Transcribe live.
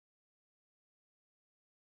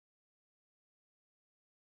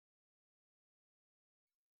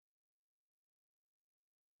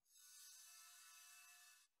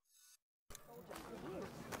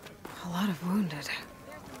wounded.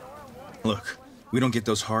 Look, we don't get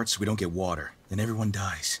those hearts, we don't get water, then everyone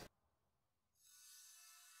dies.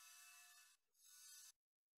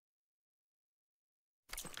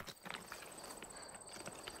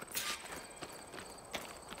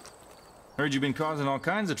 Heard you've been causing all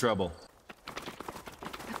kinds of trouble.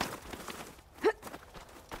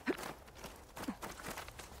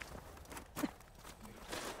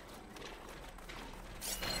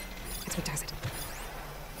 Let's retest it.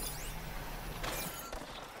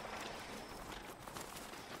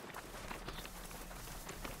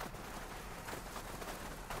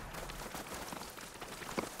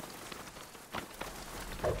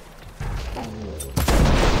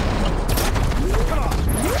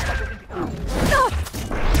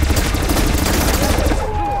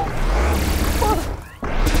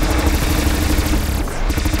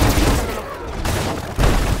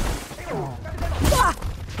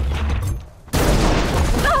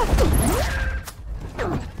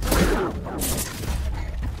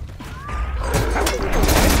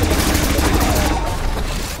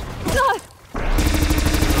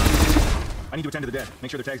 I need to attend to the dead.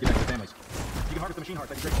 Make sure their tags get back to their families. If you can harvest the machine heart,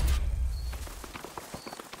 that'd be great.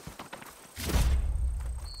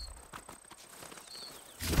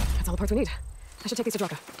 That's all the parts we need. I should take these to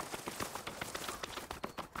Drakka.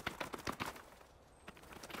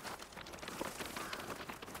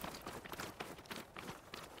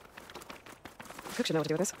 Cook should know what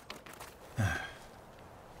to do with this.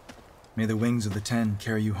 May the wings of the 10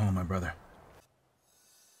 carry you home, my brother.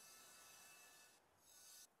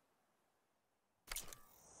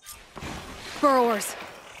 Burrowers!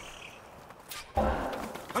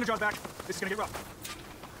 Underjaw's back. This is gonna get rough.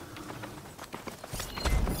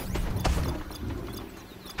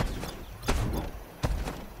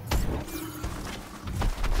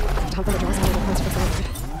 Top of the jaws, all the parts for the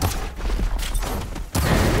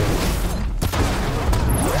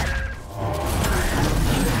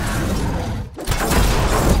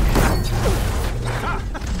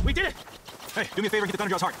We did it! Hey, do me a favor and get the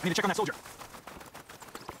Thunderjaw's heart. I need to check on that soldier.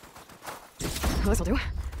 Well, this'll do.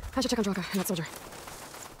 I should check on Drakka and that soldier.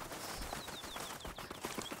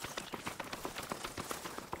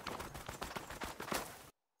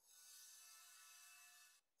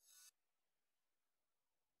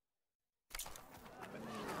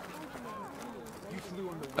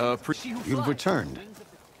 You've returned.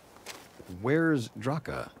 Where's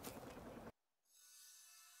Drakka?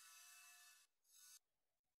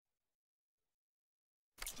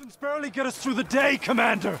 Barely get us through the day,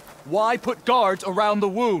 Commander! Why put guards around the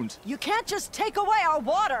wound? You can't just take away our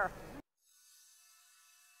water!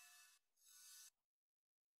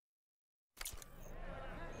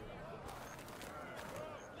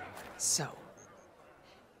 So,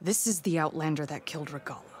 this is the Outlander that killed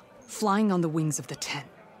Regala, flying on the wings of the 10.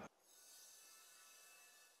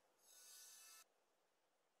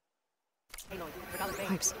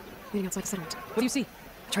 Pipes. Leading outside the settlement. What do you see?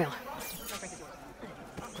 Trail.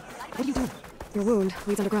 What are you doing? Your wound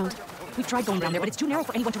leads underground. We've tried going down there, but it's too narrow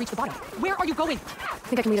for anyone to reach the bottom. Where are you going? I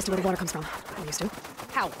think I can lead us to where the water comes from. I'm used to.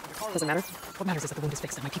 How? Doesn't matter. What matters is that the wound is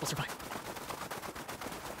fixed and my people survive.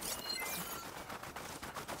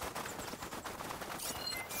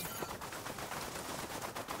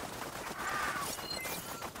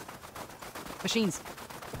 Machines.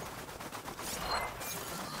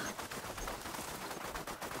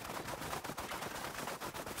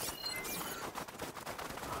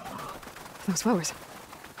 Those flowers.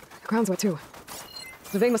 The ground's wet too.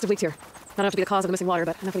 The vein must have leaked here. Not enough to be the cause of the missing water,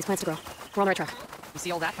 but enough for these plants to grow. We're on the right track. You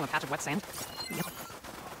see all that from a patch of wet sand? Yep.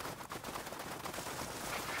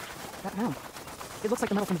 That mound. It looks like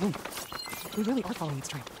the metal from the wound. We really are following its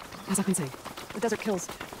trail. As I've been saying. The desert kills,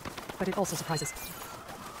 but it also surprises.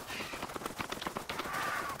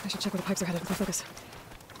 I should check where the pipes are headed with my focus.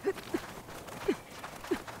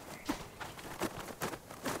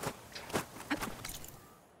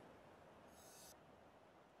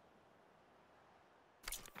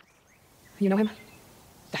 You know him?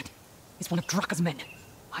 That is one of Drakka's men.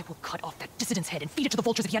 I will cut off that dissident's head and feed it to the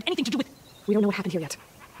vultures if he had anything to do with... We don't know what happened here yet.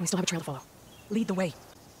 We still have a trail to follow. Lead the way.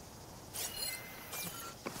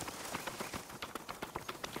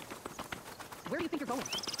 Where do you think you're going?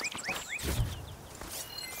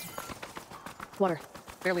 Water.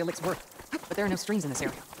 Barely a lick's worth. But there are no streams in this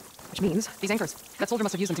area. Which means These anchors. That soldier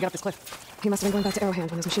must have used them to get up this cliff. he must have been going back to Arrowhand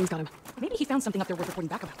when those machines got him. Maybe he found something up there worth reporting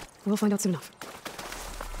back about. We'll find out soon enough.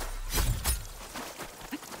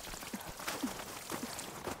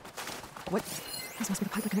 What? This must be the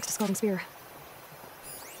pipe that connects to Scalding Spear.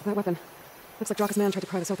 That weapon. Looks like Drakka's man tried to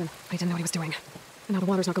pry this open. But he didn't know what he was doing. And now the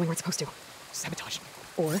water's not going where it's supposed to. Sabotage.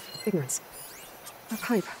 Or ignorance. That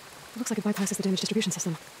pipe. It looks like it bypasses the damage distribution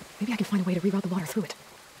system. Maybe I can find a way to reroute the water through it.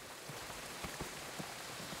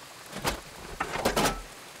 I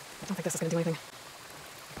don't think this is gonna do anything.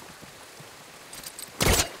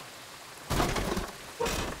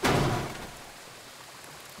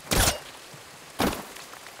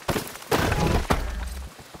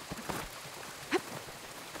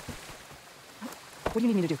 What do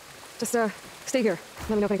you need me to do? Just, stay here.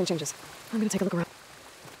 Let me know if anything changes. I'm gonna take a look around.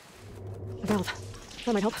 A valve.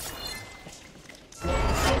 That might help.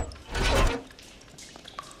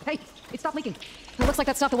 Hey, it stopped leaking. It looks like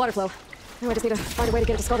that stopped the water flow. Now I just need to find a way to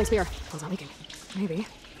get it to Scalding Spear. Well, it's not leaking. Maybe you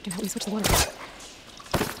can help me switch the water flow.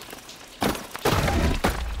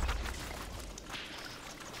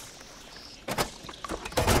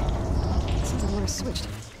 It says the water's switched.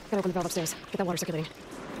 Gotta open the valve upstairs. Get that water circulating.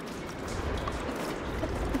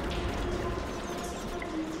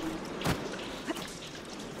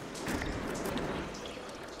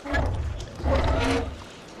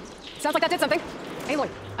 Sounds like that did something. Aloy,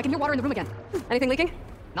 I can hear water in the room again. Anything leaking?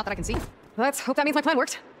 Not that I can see. Let's hope that means my plan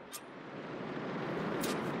worked.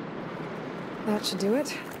 That should do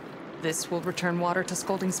it. This will return water to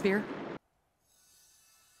Scalding Spear?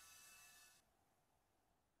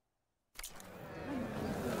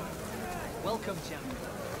 Welcome, gentlemen.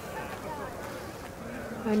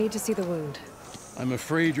 I need to see the wound. I'm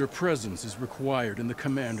afraid your presence is required in the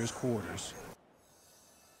commander's quarters.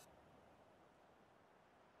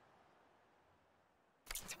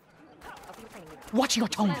 Watch your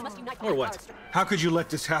tone. Or what? How could you let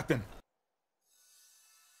this happen?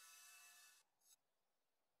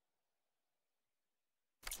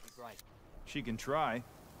 She can try.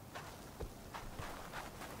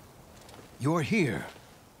 You're here.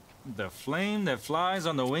 The flame that flies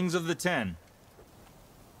on the wings of the 10.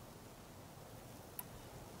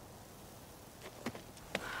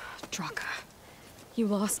 Drakka, you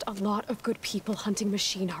lost a lot of good people hunting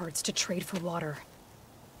machine hearts to trade for water.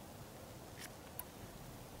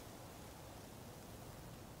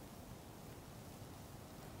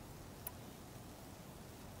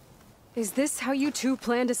 Is this how you two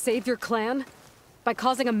plan to save your clan? By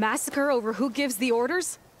causing a massacre over who gives the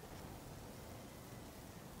orders?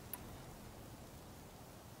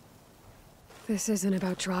 This isn't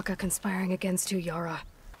about Drakka conspiring against you, Yarra.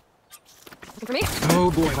 Looking for me?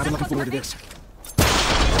 Oh boy, I've been looking forward to this.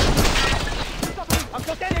 I'm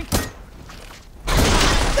still standing.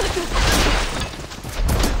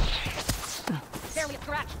 Barely a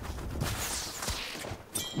scratch.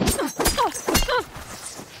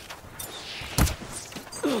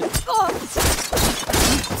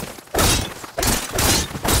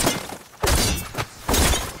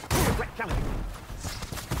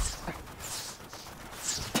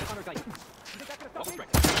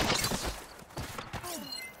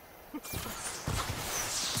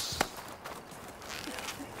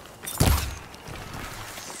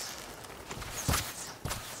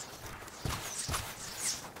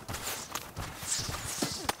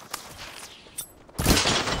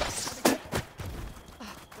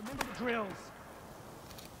 Drills.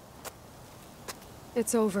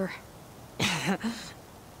 It's over.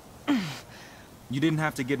 You didn't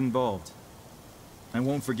have to get involved. I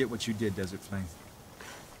won't forget what you did, Desert Flame.